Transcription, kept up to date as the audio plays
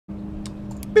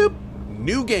Boop.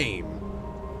 New game.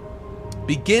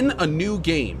 Begin a new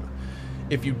game.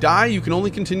 If you die, you can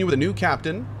only continue with a new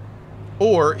captain.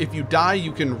 Or if you die,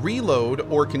 you can reload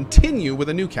or continue with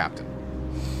a new captain.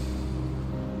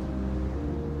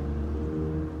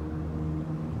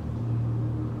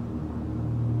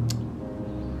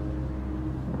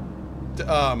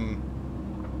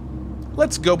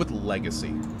 Let's go with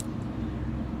Legacy.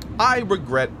 I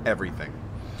regret everything.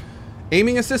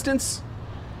 Aiming assistance?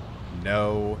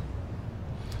 No.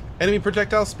 Enemy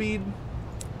projectile speed?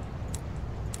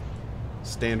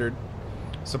 Standard.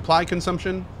 Supply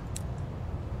consumption?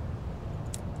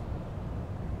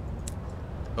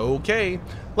 Okay.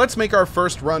 Let's make our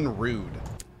first run rude.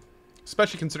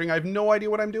 Especially considering I have no idea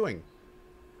what I'm doing.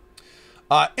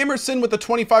 Emerson with a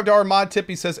 $25 mod tip.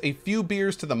 He says, a few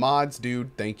beers to the mods,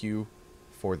 dude. Thank you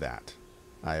for that.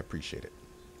 I appreciate it.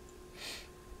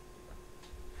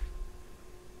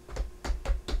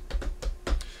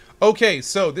 Okay,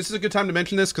 so this is a good time to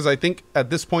mention this because I think at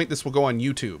this point this will go on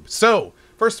YouTube. So,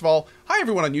 first of all, hi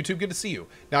everyone on YouTube. Good to see you.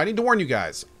 Now, I need to warn you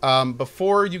guys,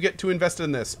 before you get too invested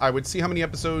in this, I would see how many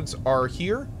episodes are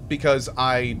here because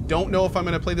I don't know if I'm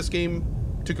going to play this game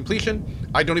to completion.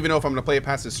 I don't even know if I'm going to play it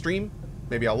past this stream.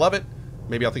 Maybe I'll love it.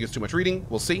 Maybe I'll think it's too much reading.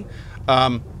 We'll see.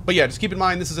 But yeah, just keep in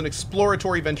mind, this is an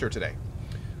exploratory venture today.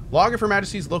 Log of Her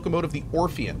Majesty's locomotive, the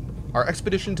Orphean. Our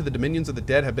expedition to the dominions of the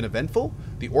dead have been eventful.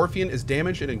 The Orphean is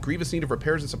damaged and in grievous need of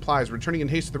repairs and supplies, returning in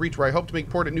haste to the Reach, where I hope to make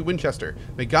port at New Winchester.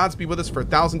 May gods be with us for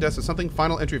 1,000 deaths of something.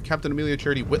 Final entry of Captain Amelia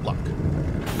Charity Whitlock.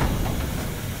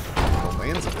 The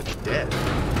lands of the dead.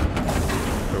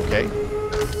 Okay.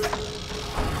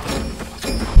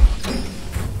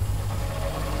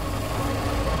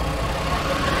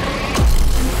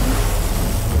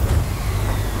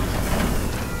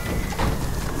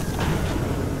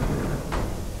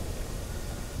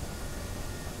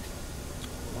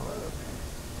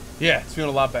 Yeah, it's feeling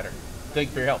a lot better. Thank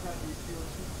you for your help.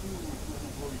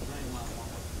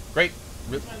 Great.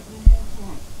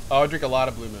 Oh, I drink a lot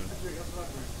of Blue Moon.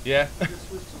 Yeah.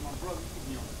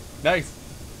 Nice.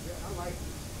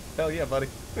 Hell yeah, buddy.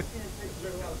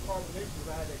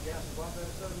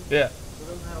 Yeah.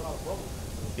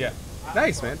 Yeah.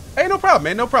 Nice, man. Hey, no problem,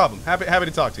 man. No problem. Happy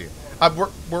to talk to you.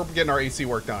 We're getting our AC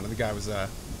worked on, and the guy was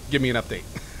giving me an update.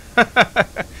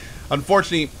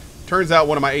 Unfortunately, turns out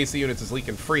one of my AC units is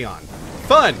leaking Freon.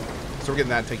 Fun! So we're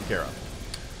getting that taken care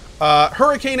of.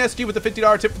 Hurricane SG with the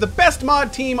 $50 tip for the best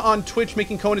mod team on Twitch,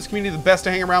 making CohhCarnage community the best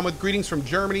to hang around with. Greetings from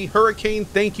Germany. Hurricane,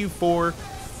 thank you for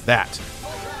that.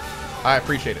 I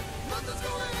appreciate it.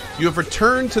 You have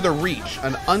returned to the Reach,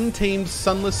 an untamed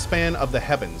sunless span of the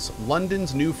heavens,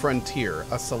 London's new frontier,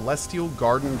 a celestial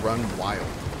garden run wild.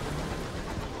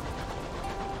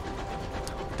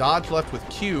 Dodge left with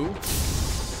Q.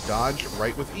 Dodge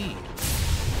right with E.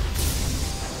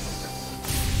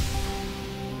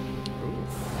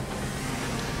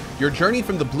 Ooh. Your journey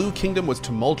from the Blue Kingdom was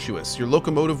tumultuous. Your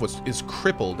locomotive is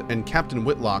crippled, and Captain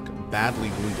Whitlock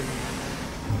badly wounded.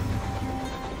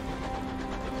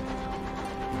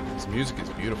 This music is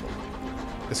beautiful.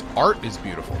 This art is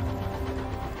beautiful.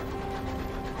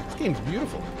 This game's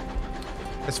beautiful.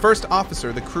 As first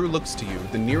officer, the crew looks to you.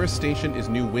 The nearest station is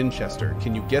New Winchester.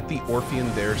 Can you get the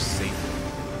Orphean there safely?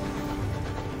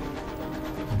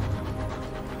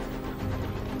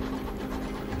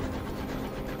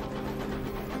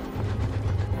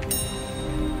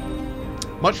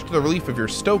 Much to the relief of your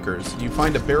stokers, you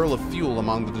find a barrel of fuel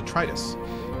among the detritus.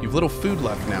 You've little food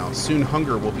left now. Soon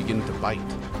hunger will begin to bite.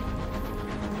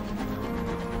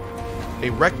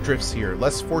 A wreck drifts here,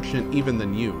 less fortunate even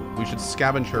than you. We should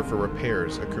scavenge her for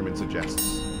repairs, a crewman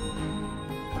suggests.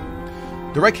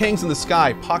 The wreck hangs in the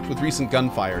sky, pocked with recent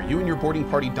gunfire. You and your boarding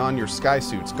party don your sky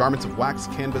suits, garments of wax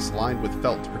canvas lined with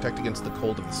felt to protect against the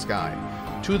cold of the sky.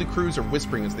 Two of the crews are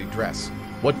whispering as they dress.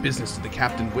 What business did the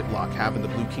Captain Whitlock have in the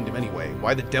Blue Kingdom anyway?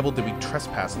 Why the devil did we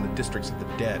trespass in the districts of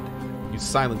the dead? You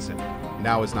silence him.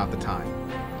 Now is not the time.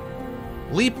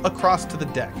 Leap across to the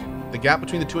deck. The gap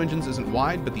between the two engines isn't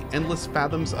wide, but the endless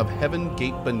fathoms of heaven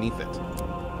gape beneath it.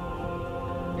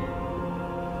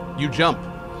 You jump.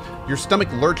 Your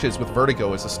stomach lurches with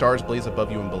vertigo as the stars blaze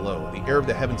above you and below. The air of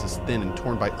the heavens is thin and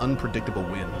torn by unpredictable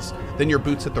winds. Then your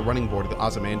boots hit the running board of the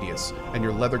Ozymandias, and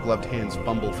your leather-gloved hands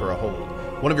fumble for a hold.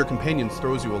 One of your companions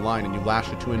throws you a line and you lash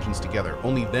the two engines together.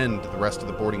 Only then do the rest of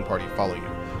the boarding party follow you.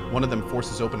 One of them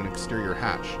forces open an exterior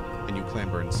hatch, and you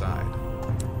clamber inside.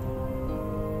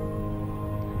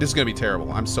 This is going to be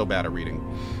terrible. I'm so bad at reading.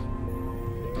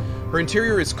 Her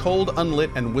interior is cold,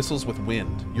 unlit, and whistles with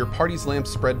wind. Your party's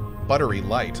lamps spread buttery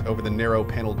light over the narrow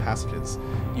paneled passages.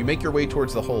 You make your way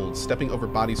towards the hold, stepping over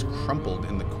bodies crumpled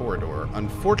in the corridor.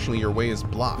 Unfortunately, your way is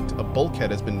blocked. A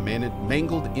bulkhead has been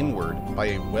mangled inward by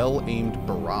a well-aimed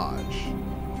barrage.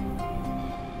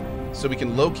 So we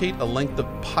can locate a length of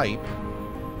pipe,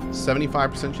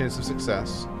 75% chance of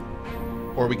success,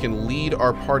 or we can lead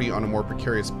our party on a more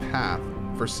precarious path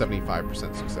for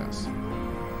 75% success.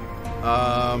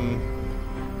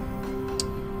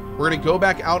 We're going to go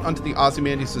back out onto the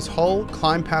Ozymandias' hull,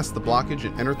 climb past the blockage,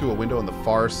 and enter through a window on the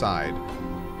far side.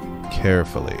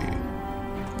 Carefully.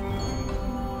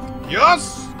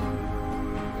 Yes!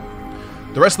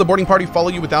 The rest of the boarding party follow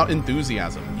you without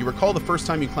enthusiasm. You recall the first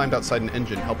time you climbed outside an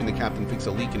engine, helping the captain fix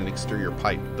a leak in an exterior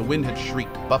pipe. The wind had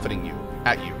shrieked, buffeting you,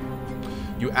 at you.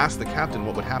 You asked the captain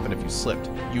what would happen if you slipped.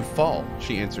 You fall,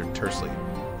 she answered tersely.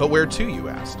 But where to, you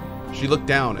asked. She looked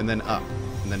down and then up,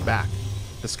 and then back.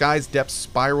 The sky's depths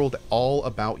spiraled all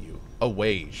about you.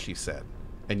 Away, she said,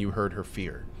 and you heard her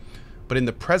fear. But in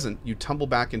the present, you tumble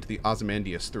back into the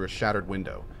Ozymandias through a shattered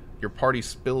window. Your party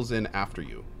spills in after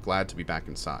you, glad to be back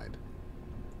inside.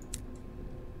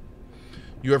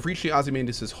 You have reached the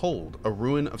Ozymandias' hold, a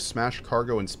ruin of smashed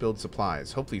cargo and spilled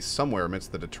supplies. Hopefully somewhere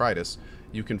amidst the detritus,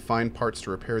 you can find parts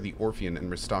to repair the Orpheon and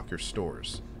restock your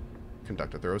stores.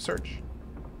 Conduct a thorough search.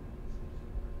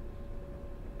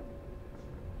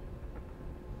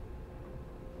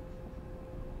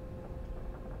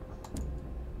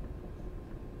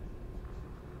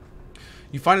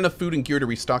 You find enough food and gear to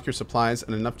restock your supplies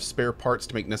and enough spare parts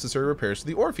to make necessary repairs to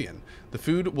the Orpheon. The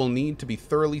food will need to be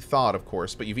thoroughly thawed, of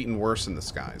course, but you've eaten worse in the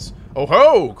skies. Oh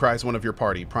ho! Cries one of your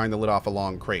party, prying the lid off a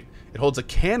long crate. It holds a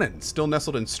cannon, still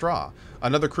nestled in straw.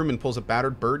 Another crewman pulls a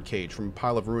battered bird cage from a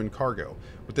pile of ruined cargo.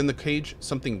 Within the cage,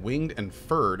 something winged and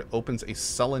furred opens a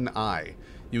sullen eye.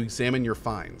 You examine your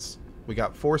finds. We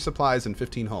got 4 supplies and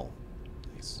 15 hull.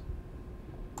 Nice.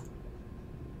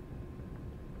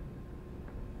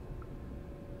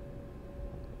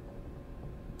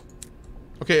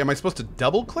 Okay, am I supposed to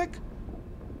double-click?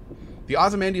 The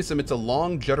Ozymandias emits a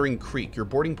long, juddering creak. Your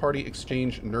boarding party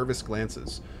exchange nervous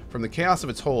glances. From the chaos of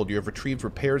its hold, you have retrieved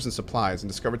repairs and supplies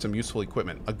and discovered some useful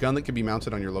equipment, a gun that can be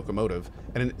mounted on your locomotive,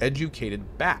 and an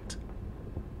educated bat.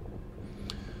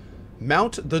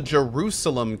 Mount the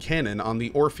Jerusalem cannon on the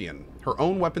Orpheon. Her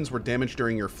own weapons were damaged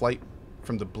during your flight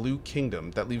from the Blue Kingdom.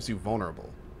 That leaves you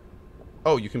vulnerable.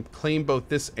 Oh, you can claim both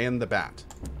this and the bat.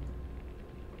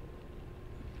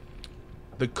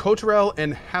 The Cotterell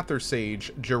and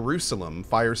Hathersage Jerusalem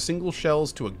fire single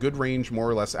shells to a good range more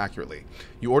or less accurately.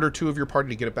 You order 2 of your party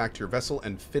to get it back to your vessel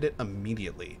and fit it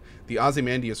immediately. The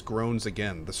Ozymandias groans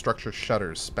again. The structure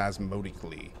shudders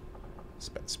spasmodically.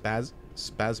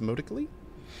 Spasmodically?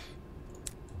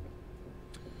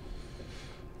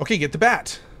 Okay, get the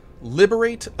bat.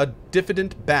 Liberate a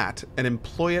diffident bat and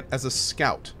employ it as a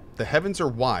scout. The heavens are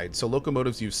wide, so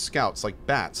locomotives use scouts like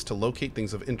bats to locate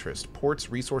things of interest, ports,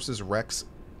 resources, wrecks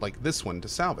like this one to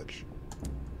salvage.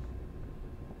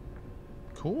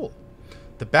 Cool.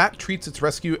 The bat treats its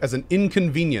rescue as an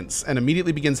inconvenience and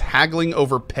immediately begins haggling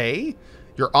over pay.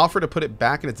 You're offered to put it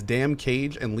back in its damn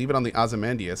cage and leave it on the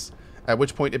Ozymandias, at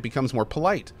which point it becomes more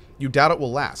polite. You doubt it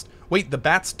will last. Wait, the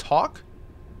bats talk?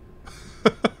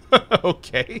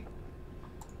 Okay.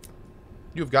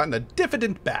 You've gotten a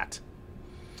diffident bat.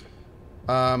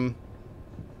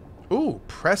 Ooh,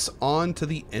 press on to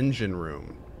the engine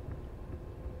room.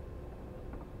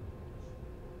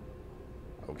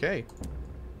 Okay.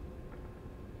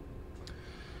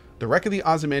 The wreck of the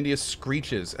Ozymandias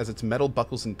screeches as its metal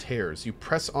buckles and tears. You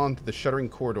press on to the shuddering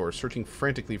corridor, searching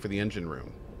frantically for the engine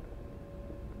room.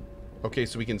 Okay,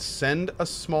 so we can send a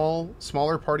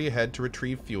smaller party ahead to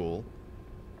retrieve fuel,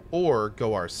 or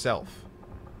go ourselves.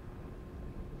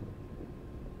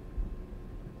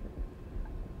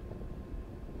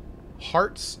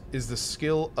 Hearts is the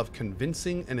skill of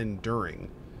convincing and enduring.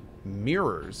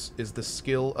 Mirrors is the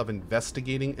skill of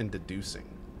investigating and deducing.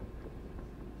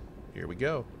 Here we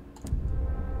go.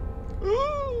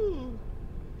 Ooh.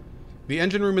 The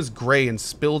engine room is gray and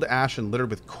spilled ash and littered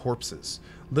with corpses.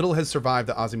 Little has survived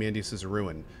the Ozymandias'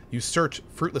 ruin. You search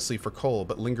fruitlessly for coal,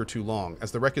 but linger too long.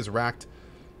 As the wreck is racked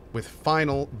with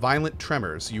violent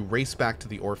tremors, you race back to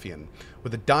the Orpheon.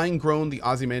 With a dying groan, the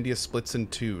Ozymandias splits in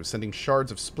 2, sending shards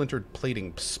of splintered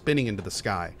plating spinning into the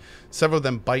sky. Several of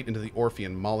them bite into the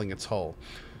Orpheon, mauling its hull.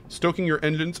 Stoking your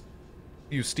engines,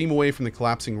 you steam away from the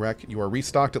collapsing wreck. You are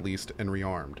restocked at least, and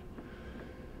rearmed.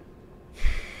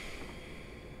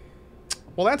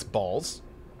 Well, that's balls.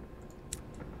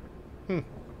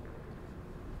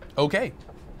 Okay.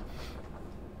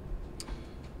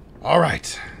 All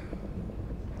right.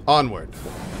 Onward.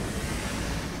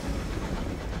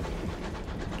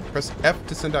 Press F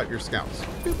to send out your scouts.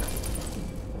 Boop.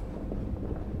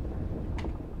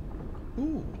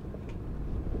 Ooh.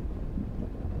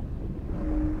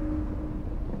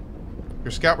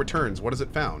 Your scout returns. What has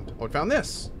it found? Oh, it found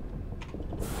this.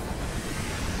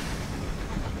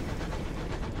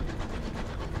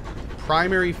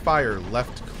 Primary fire,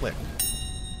 left click.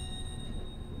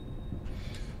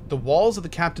 The walls of the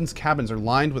captain's cabins are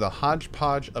lined with a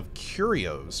hodgepodge of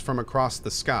curios from across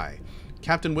the sky.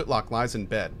 Captain Whitlock lies in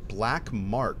bed. Black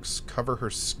marks cover her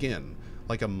skin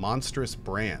like a monstrous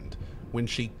brand. When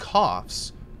she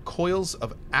coughs, coils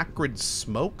of acrid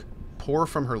smoke pour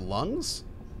from her lungs?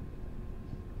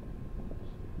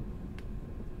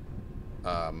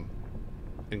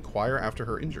 Inquire after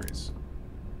her injuries.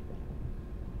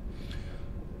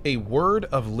 A word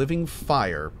of living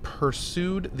fire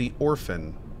pursued the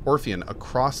Orphean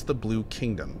across the Blue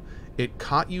Kingdom. It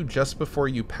caught you just before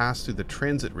you passed through the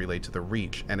transit relay to the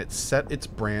Reach, and it set its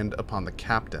brand upon the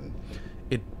captain.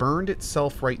 It burned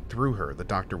itself right through her, the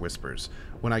doctor whispers.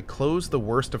 When I closed the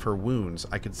worst of her wounds,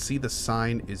 I could see the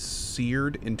sign is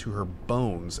seared into her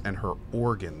bones and her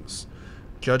organs.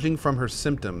 Judging from her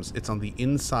symptoms, it's on the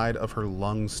inside of her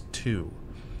lungs, too.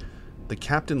 The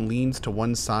captain leans to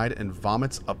one side and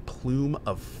vomits a plume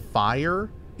of fire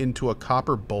into a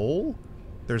copper bowl.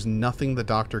 There's nothing the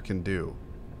doctor can do.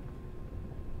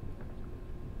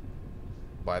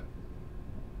 But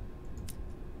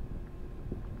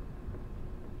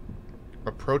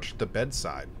approached the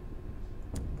bedside.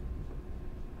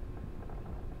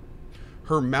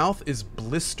 Her mouth is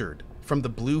blistered from the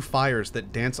blue fires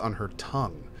that dance on her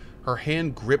tongue. Her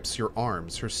hand grips your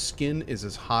arms. Her skin is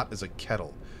as hot as a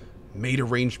kettle. Made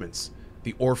arrangements.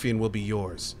 The Orphean will be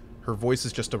yours. Her voice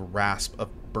is just a rasp of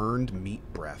burned meat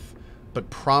breath. But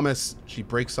promise. She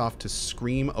breaks off to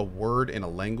scream a word in a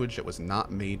language that was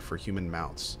not made for human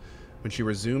mouths. When she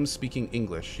resumes speaking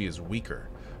English, she is weaker.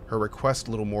 Her request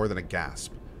little more than a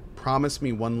gasp. Promise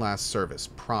me one last service.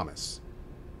 Promise.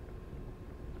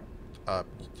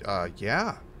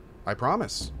 Yeah. I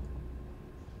promise.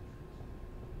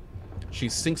 She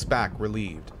sinks back,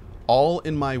 relieved. All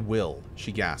in my will,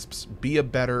 she gasps. Be a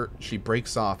better... She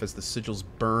breaks off as the sigils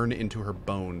burned into her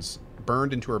bones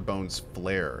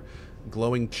flare,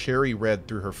 glowing cherry red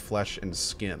through her flesh and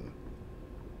skin.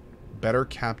 Better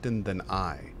captain than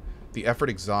I. The effort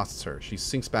exhausts her. She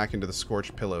sinks back into the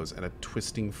scorched pillows and a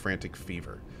twisting, frantic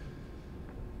fever.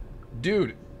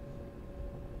 Dude.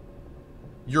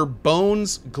 Your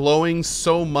bones glowing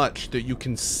so much that you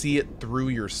can see it through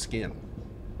your skin.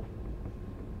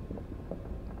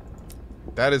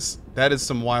 That is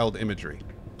some wild imagery.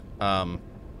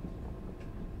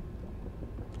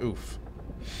 Oof.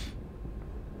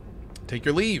 Take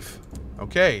your leave.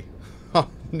 Okay.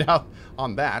 Now,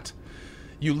 on that,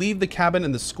 you leave the cabin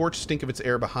and the scorched stink of its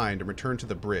air behind and return to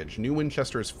the bridge. New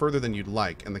Winchester is further than you'd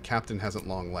like, and the captain hasn't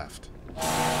long left.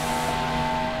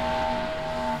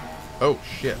 Oh,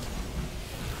 shit.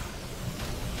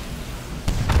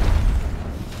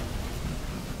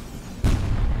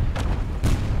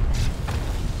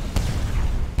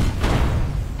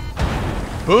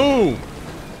 Boom!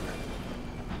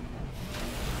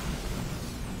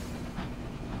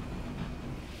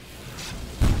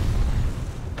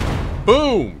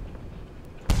 Boom!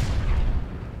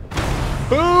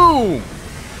 Boom!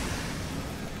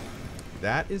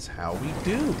 That is how we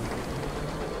do.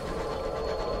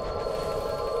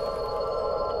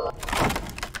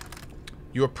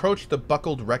 You approach the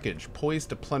buckled wreckage, poised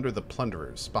to plunder the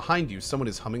plunderers. Behind you, someone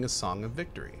is humming a song of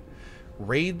victory.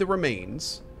 Raid the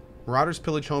remains. Marauders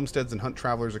pillage homesteads and hunt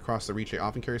travelers across the Reach. They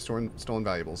often carry stolen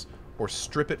valuables, or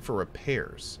strip it for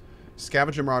repairs.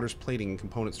 Scavenge the Marauders' plating and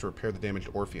components to repair the damaged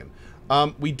Orphean.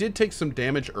 We did take some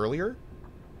damage earlier,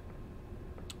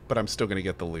 but I'm still going to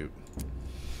get the loot.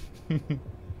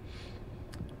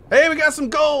 Hey, we got some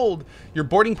gold! Your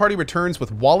boarding party returns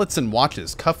with wallets and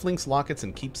watches, cufflinks, lockets,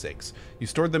 and keepsakes. You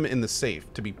stored them in the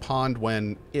safe to be pawned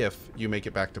when, if, you make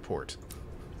it back to port.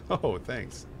 Oh,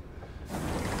 thanks.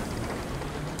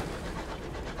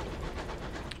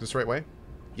 Is this the right way?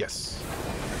 Yes.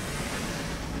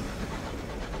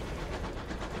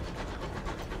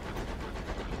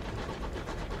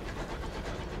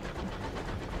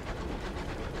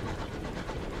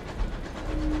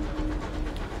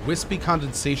 Wispy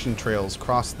condensation trails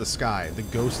cross the sky, the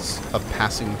ghosts of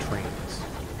passing trains.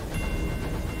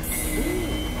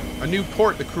 A new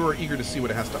port, the crew are eager to see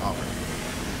what it has to offer.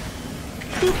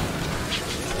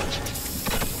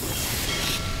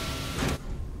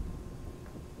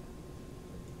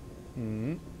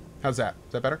 How's that?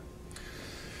 Is that better?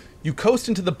 You coast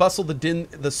into the bustle, the din,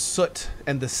 the soot,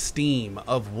 and the steam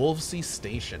of Wolvesey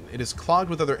Station. It is clogged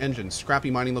with other engines, scrappy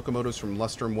mining locomotives from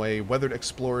Lustrum Way, weathered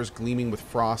explorers gleaming with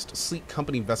frost, sleek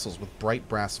company vessels with bright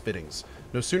brass fittings.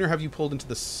 No sooner have you pulled into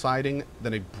the siding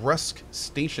than a brusque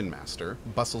station master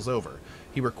bustles over.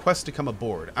 He requests to come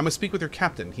aboard. I must speak with your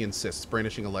captain, he insists,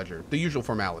 brandishing a ledger. The usual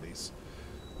formalities.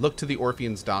 Look to the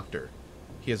Orphean's doctor.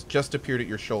 He has just appeared at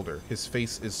your shoulder. His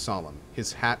face is solemn.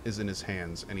 His hat is in his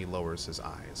hands, and he lowers his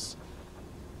eyes.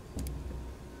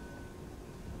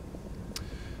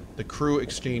 The crew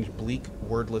exchange bleak,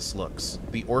 wordless looks.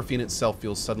 The Orphean itself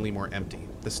feels suddenly more empty.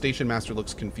 The station master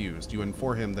looks confused. You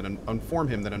inform him that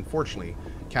unfortunately,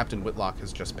 Captain Whitlock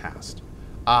has just passed.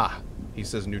 Ah, he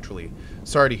says neutrally.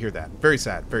 Sorry to hear that. Very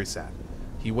sad, very sad.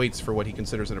 He waits for what he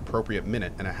considers an appropriate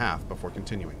minute and a half before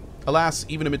continuing. Alas,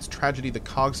 even amidst tragedy, the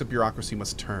cogs of bureaucracy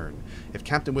must turn. If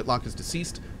Captain Whitlock is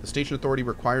deceased, the station authority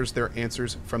requires their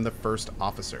answers from the first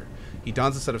officer. He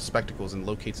dons a set of spectacles and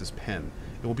locates his pen.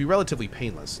 It will be relatively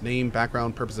painless. Name,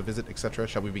 background, purpose of visit, etc.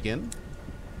 Shall we begin?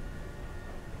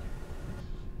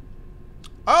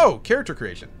 Oh, character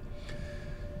creation.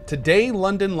 Today,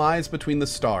 London lies between the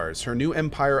stars. Her new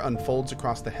empire unfolds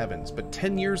across the heavens. But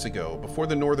 10 years ago, before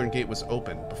the Northern Gate was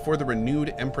opened, before the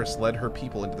renewed Empress led her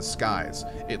people into the skies,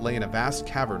 it lay in a vast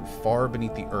cavern far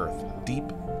beneath the earth, deep,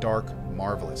 dark,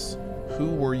 marvelous.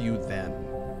 Who were you then?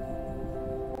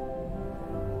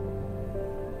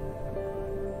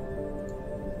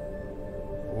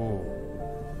 Ooh.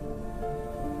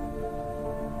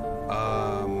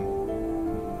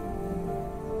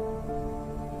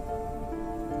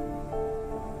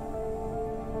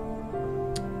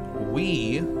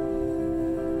 We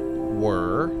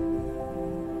were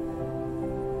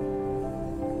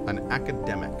an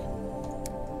academic.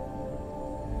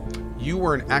 You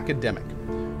were an academic.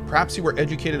 Perhaps you were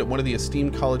educated at one of the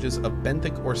esteemed colleges of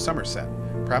Benthik or Somerset.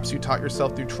 Perhaps you taught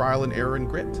yourself through trial and error and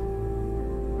grit.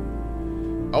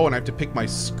 Oh, and I have to pick my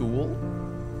school?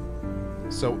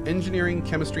 So, engineering,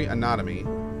 chemistry, anatomy.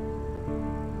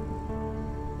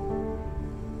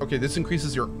 Okay, this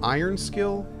increases your iron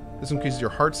skill. This increases your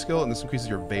heart skill, and this increases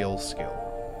your veil skill.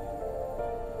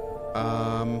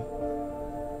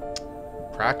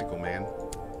 Practical, man.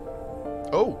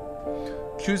 Oh!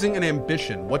 Choosing an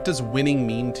ambition. What does winning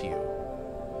mean to you?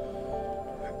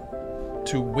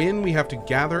 To win, we have to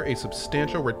gather a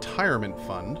substantial retirement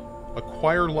fund,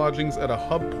 acquire lodgings at a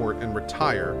hub port, and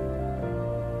retire.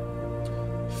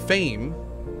 Fame.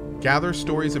 Gather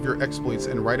stories of your exploits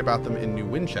and write about them in New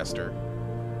Winchester.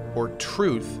 Or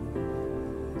truth.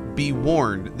 Be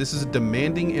warned, this is a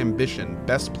demanding ambition,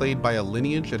 best played by a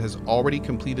lineage that has already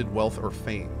completed wealth or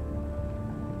fame.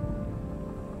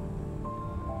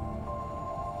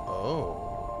 Oh.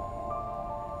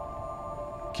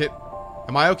 Kit,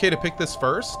 am I okay to pick this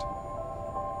first?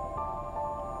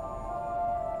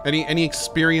 Any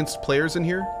experienced players in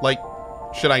here? Like,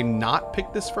 should I not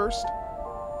pick this first?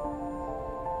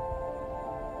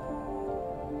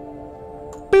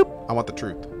 Boop! I want the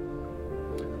truth.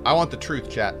 I want the truth,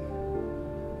 chat.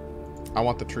 I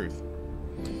want the truth.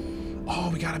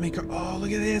 Oh, we gotta make her. Oh,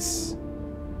 look at this.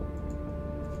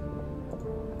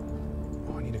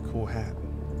 Oh, I need a cool hat.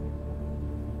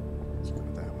 Let's go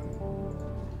with that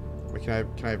one. Wait, can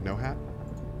I have no hat?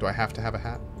 Do I have to have a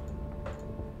hat?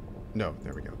 No,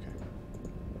 there we go. Okay.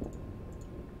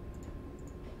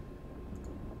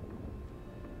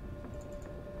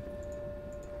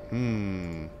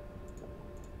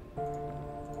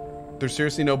 There's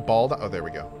seriously no bald. Oh, there we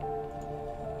go.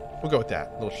 We'll go with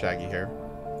that. Little shaggy hair.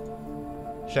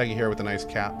 Shaggy hair with a nice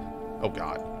cap. Oh,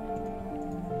 God.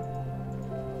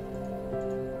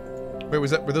 Wait,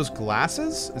 were those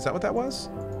glasses? Is that what that was?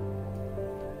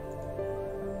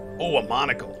 Oh, a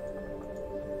monocle.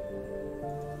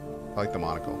 I like the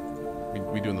monocle.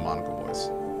 We doing the monocle, boys.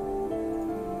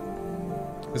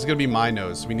 This is going to be my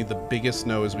nose. We need the biggest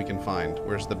nose we can find.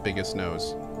 Where's the biggest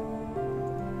nose?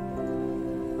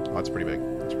 Oh, that's pretty big.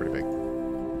 That's pretty big.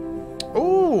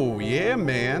 Oh, yeah,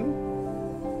 man.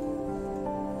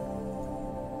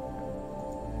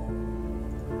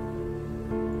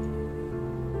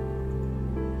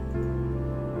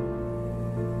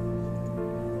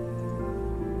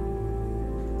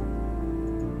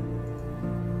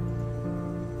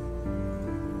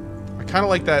 I kind of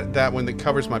like that one that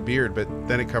covers my beard, but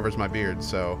then it covers my beard,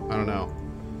 so I don't know.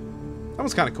 That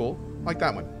one's kind of cool. I like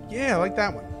that one. Yeah, I like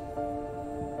that one.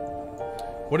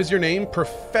 What is your name?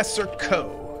 Professor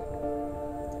Co.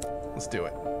 Let's do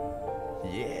it.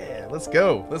 Yeah, let's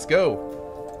go. Let's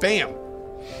go. Bam.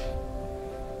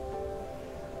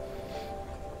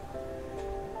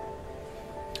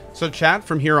 So chat,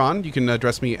 from here on, you can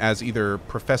address me as either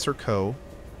Professor Co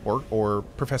Or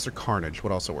Professor Carnage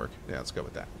would also work. Yeah, let's go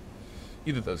with that.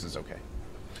 Either of those is okay.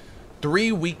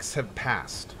 3 weeks have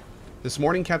passed. This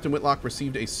morning, Captain Whitlock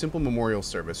received a simple memorial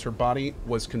service. Her body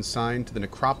was consigned to the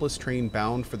necropolis train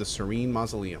bound for the Serene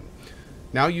Mausoleum.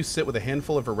 Now you sit with a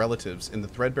handful of her relatives in the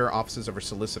threadbare offices of her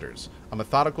solicitors. A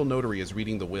methodical notary is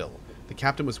reading the will. The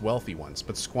captain was wealthy once,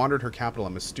 but squandered her capital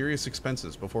on mysterious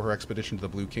expenses before her expedition to the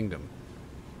Blue Kingdom.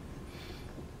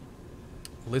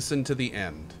 Listen to the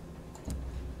end.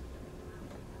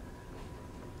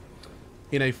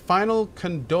 In a final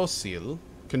condocile,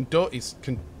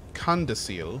 the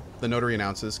notary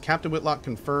announces, Captain Whitlock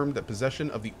confirmed that possession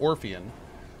of the Orpheon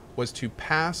was to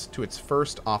pass to its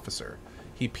first officer.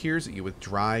 He peers at you with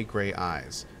dry, gray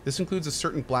eyes. This includes a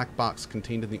certain black box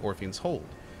contained in the Orpheon's hold.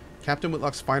 Captain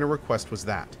Whitlock's final request was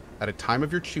that, at a time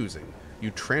of your choosing, you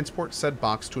transport said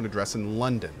box to an address in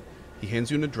London. He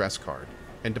hands you an address card,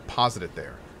 and deposit it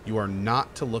there. You are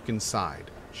not to look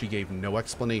inside. She gave no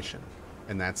explanation.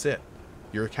 And that's it.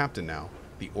 You're a captain now.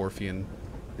 The Orpheon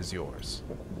is yours.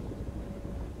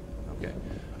 Okay.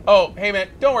 Oh, hey man,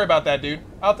 don't worry about that, dude.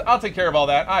 I'll take care of all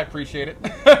that. I appreciate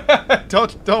it.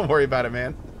 Don't worry about it,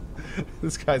 man.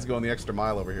 This guy's going the extra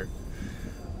mile over here.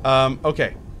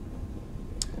 Okay.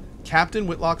 Captain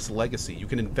Whitlock's legacy. You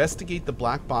can investigate the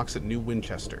black box at New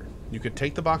Winchester. You could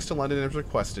take the box to London as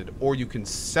requested, or you can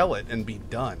sell it and be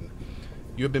done.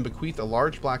 You have been bequeathed a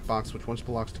large black box which once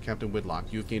belongs to Captain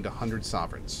Whitlock. You have gained 100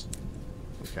 sovereigns.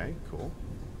 Okay, cool.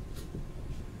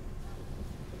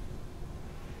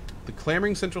 The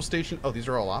clamoring central station. Oh, these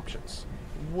are all options.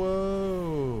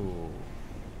 Whoa.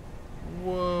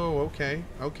 Whoa, okay,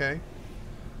 okay.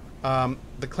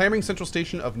 The clamoring central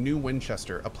station of New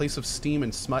Winchester, a place of steam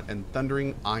and smut and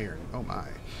thundering iron. Oh my.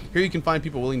 Here you can find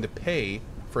people willing to pay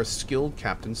for a skilled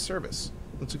captain's service.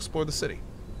 Let's explore the city.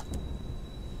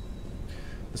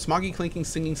 The smoggy, clinking,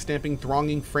 singing, stamping,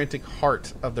 thronging, frantic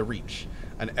heart of the Reach.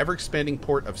 An ever-expanding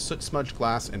port of soot-smudged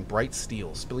glass and bright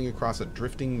steel spilling across a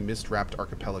drifting, mist-wrapped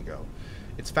archipelago.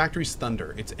 Its factories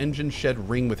thunder, its engines shed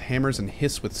ring with hammers and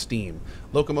hiss with steam.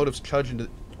 Locomotives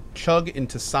chug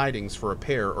into sidings for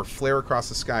repair or flare across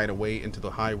the sky and away into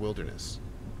the high wilderness.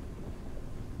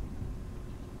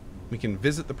 We can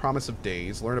visit the Promise of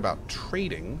Days, learn about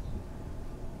trading,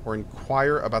 or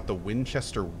inquire about the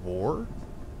Winchester War.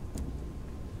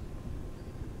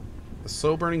 The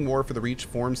slow-burning war for the Reach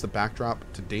forms the backdrop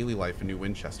to daily life in New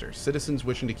Winchester. Citizens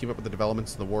wishing to keep up with the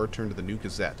developments of the war turn to the New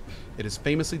Gazette. It is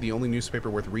famously the only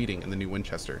newspaper worth reading in the New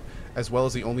Winchester, as well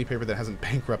as the only paper that hasn't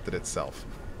bankrupted itself.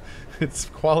 Its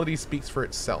quality speaks for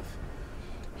itself.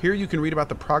 Here you can read about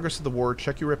the progress of the war,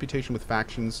 check your reputation with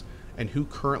factions, and who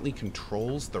currently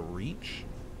controls the Reach.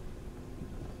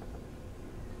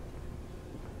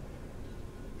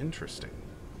 Interesting.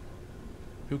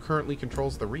 Who currently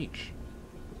controls the Reach?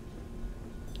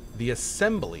 The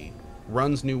Assembly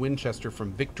runs New Winchester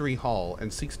from Victory Hall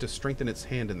and seeks to strengthen its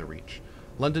hand in the Reach.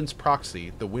 London's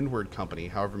proxy, the Windward Company,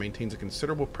 however, maintains a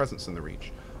considerable presence in the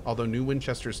Reach. Although New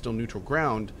Winchester is still neutral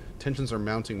ground, tensions are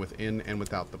mounting within and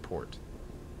without the port.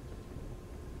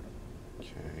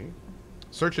 Okay.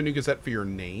 Search a New Gazette for your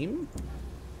name.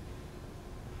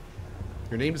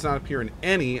 Your name does not appear in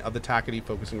any of the Tackety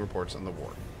focusing reports on the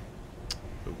war.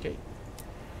 Okay.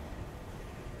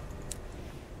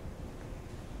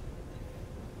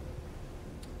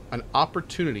 An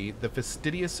opportunity, the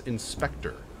fastidious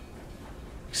inspector.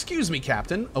 Excuse me,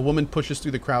 Captain. A woman pushes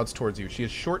through the crowds towards you. She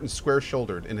is short and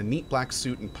square-shouldered, in a neat black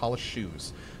suit and polished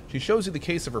shoes. She shows you the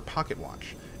case of her pocket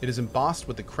watch. It is embossed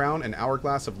with the crown and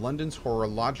hourglass of London's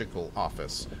Horological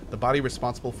Office, the body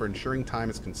responsible for ensuring time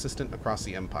is consistent across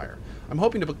the empire. I'm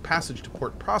hoping to book passage to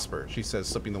Port Prosper, she says,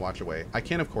 slipping the watch away. I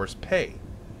can, of course, pay.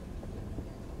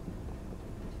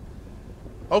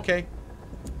 Okay.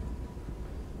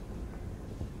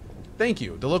 Thank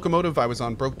you. The locomotive I was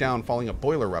on broke down following a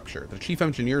boiler rupture. The chief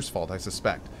engineer's fault, I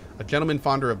suspect. A gentleman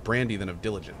fonder of brandy than of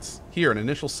diligence. Here, an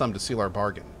initial sum to seal our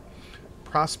bargain.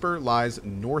 Prosper lies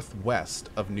northwest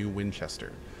of New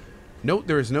Winchester. Note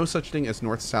there is no such thing as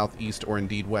north, south, east, or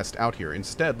indeed west out here.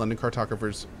 Instead, London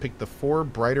cartographers picked the 4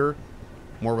 brighter,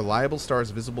 more reliable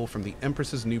stars visible from the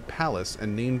Empress's new palace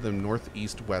and named them north,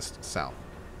 east, west, south.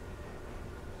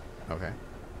 Okay,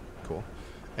 cool.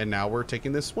 And now we're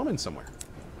taking this woman somewhere.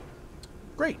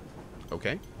 Great.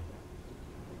 Okay.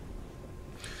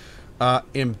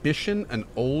 Ambition, an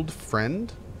old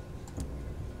friend.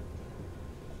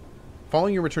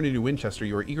 Following your return to New Winchester,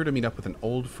 you are eager to meet up with an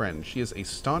old friend. She is a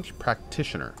staunch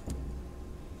practitioner.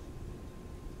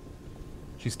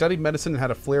 She studied medicine and had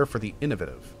a flair for the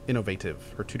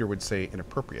innovative, her tutor would say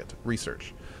inappropriate,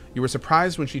 research. You were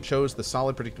surprised when she chose the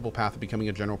solid, predictable path of becoming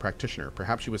a general practitioner.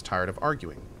 Perhaps she was tired of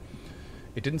arguing.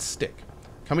 It didn't stick.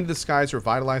 Coming to the skies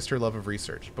revitalized her love of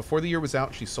research. Before the year was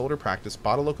out, she sold her practice,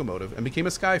 bought a locomotive, and became a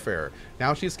skyfarer.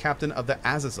 Now she is captain of the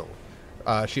Azazel.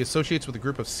 She associates with a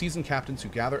group of seasoned captains who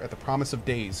gather at the Promise of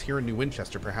Days here in New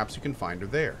Winchester. Perhaps you can find her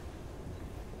there.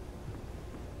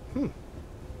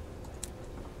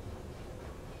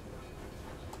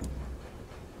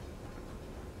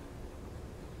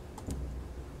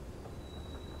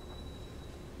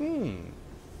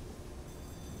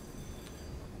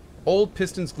 Old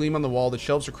pistons gleam on the wall. The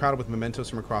shelves are crowded with mementos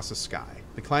from across the sky.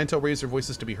 The clientele raise their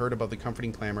voices to be heard above the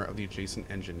comforting clamor of the adjacent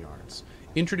engine yards.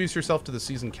 Introduce yourself to the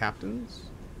seasoned captains.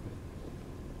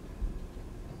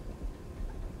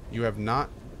 You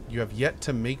have yet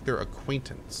to make their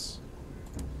acquaintance.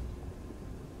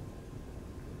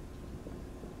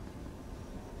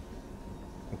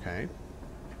 Okay.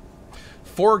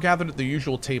 Four are gathered at the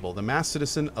usual table. The masked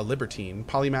citizen, a libertine,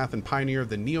 polymath and pioneer of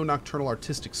the neo-nocturnal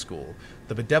artistic school.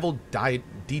 The bedeviled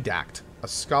didact, a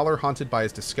scholar haunted by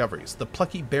his discoveries. The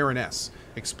plucky baroness,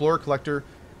 explorer collector,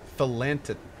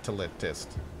 philantelist.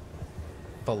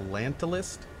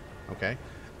 Philantelist? Okay.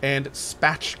 And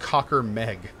spatchcocker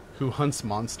Meg, who hunts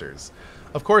monsters.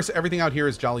 Of course, everything out here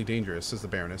is jolly dangerous, says the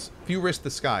baroness. Few risk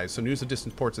the skies, so news of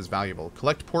distant ports is valuable.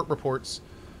 Collect port reports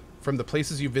from the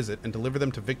places you visit and deliver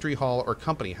them to Victory Hall or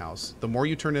Company House. The more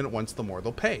you turn in at once, the more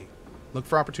they'll pay. Look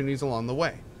for opportunities along the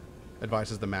way,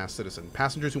 advises the masked citizen.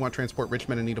 Passengers who want to transport rich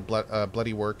men in need of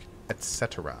bloody work,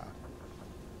 etc.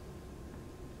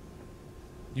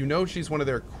 You know she's one of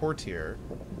their courtier,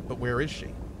 but where is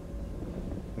she?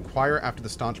 Inquire after the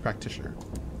staunch practitioner.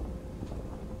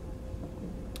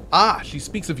 Ah, she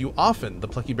speaks of you often, the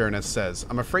plucky baroness says.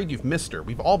 I'm afraid you've missed her.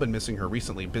 We've all been missing her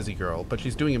recently, busy girl, but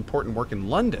she's doing important work in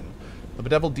London. The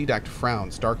bedeviled didact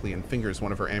frowns darkly and fingers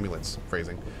one of her amulets,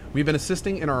 phrasing. We've been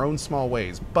assisting in our own small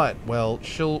ways, but, well,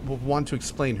 she'll want to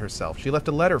explain herself. She left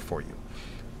a letter for you.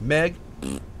 Meg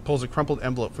pulls a crumpled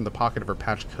envelope from the pocket of her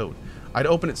patched coat. I'd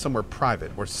open it somewhere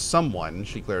private, where someone,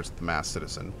 she glares at the masked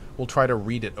citizen, will try to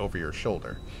read it over your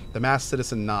shoulder. The masked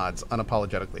citizen nods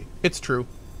unapologetically. It's true.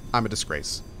 I'm a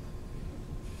disgrace.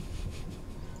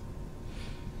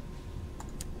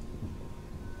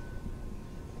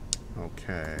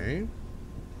 Okay.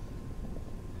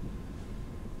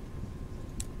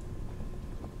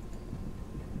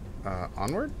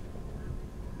 Onward?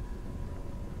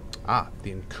 Ah,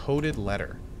 the encoded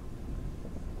letter.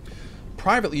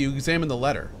 Privately, you examine the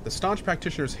letter. The staunch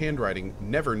practitioner's handwriting,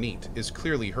 never neat, is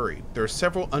clearly hurried. There are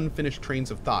several unfinished trains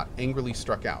of thought angrily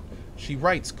struck out. She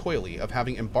writes coyly of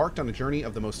having embarked on a journey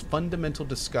of the most fundamental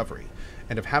discovery,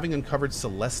 and of having uncovered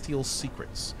celestial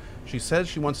secrets. She says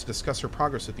she wants to discuss her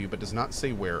progress with you, but does not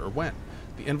say where or when.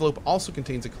 The envelope also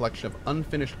contains a collection of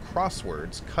unfinished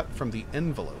crosswords cut from the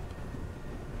envelope.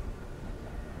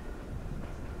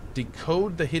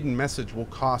 Decode the hidden message will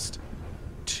cost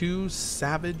 2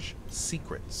 savage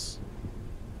secrets.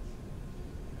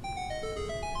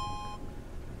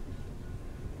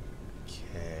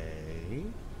 Okay.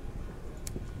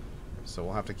 So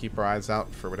we'll have to keep our eyes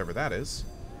out for whatever that is.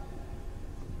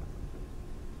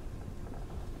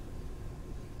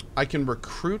 I can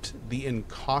recruit the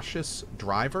incautious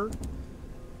driver.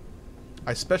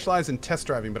 I specialize in test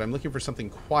driving, but I'm looking for something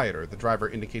quieter. The driver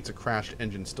indicates a crashed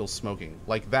engine still smoking.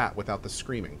 Like that, without the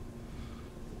screaming.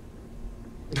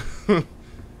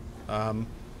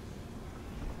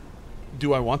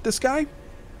 Do I want this guy?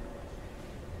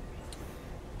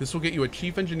 This will get you a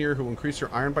chief engineer who will increase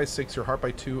your iron by 6, your heart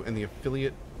by 2, and the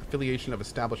affiliation of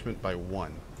establishment by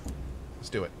 1. Let's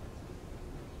do it.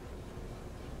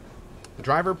 The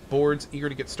driver boards, eager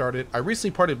to get started. I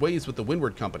recently parted ways with the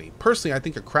Windward Company. Personally, I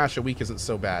think a crash a week isn't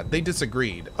so bad. They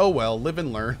disagreed. Oh well, live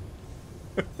and learn.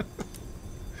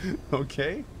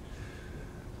 Okay.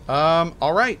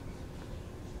 All right.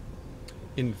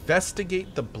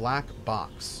 Investigate the black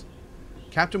box.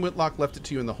 Captain Whitlock left it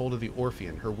to you in the hold of the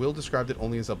Orphean. Her will described it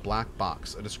only as a black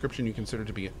box, a description you consider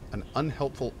to be an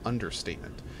unhelpful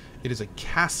understatement. It is a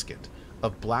casket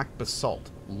of black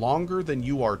basalt, longer than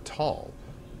you are tall,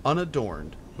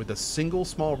 unadorned, with a single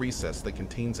small recess that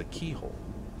contains a keyhole.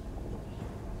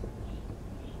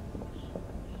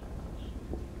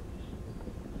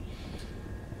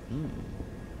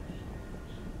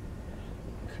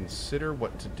 Consider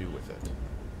what to do with it.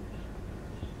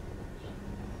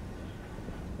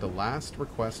 The last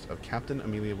request of Captain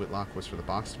Amelia Whitlock was for the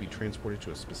box to be transported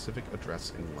to a specific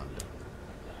address in London.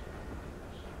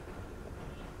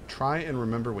 Try and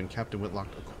remember when Captain Whitlock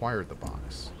acquired the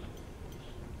box.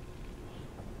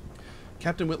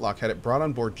 Captain Whitlock had it brought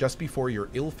on board just before your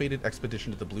ill-fated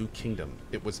expedition to the Blue Kingdom.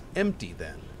 It was empty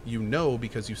then. You know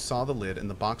because you saw the lid and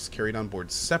the box carried on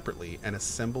board separately and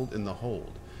assembled in the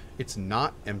hold. It's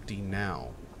not empty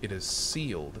now. It is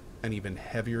sealed and even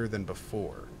heavier than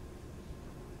before.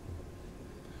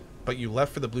 But you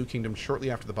left for the Blue Kingdom shortly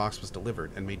after the box was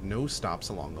delivered and made no stops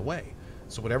along the way.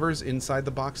 So whatever is inside the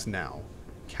box now,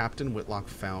 Captain Whitlock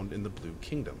found in the Blue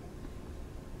Kingdom.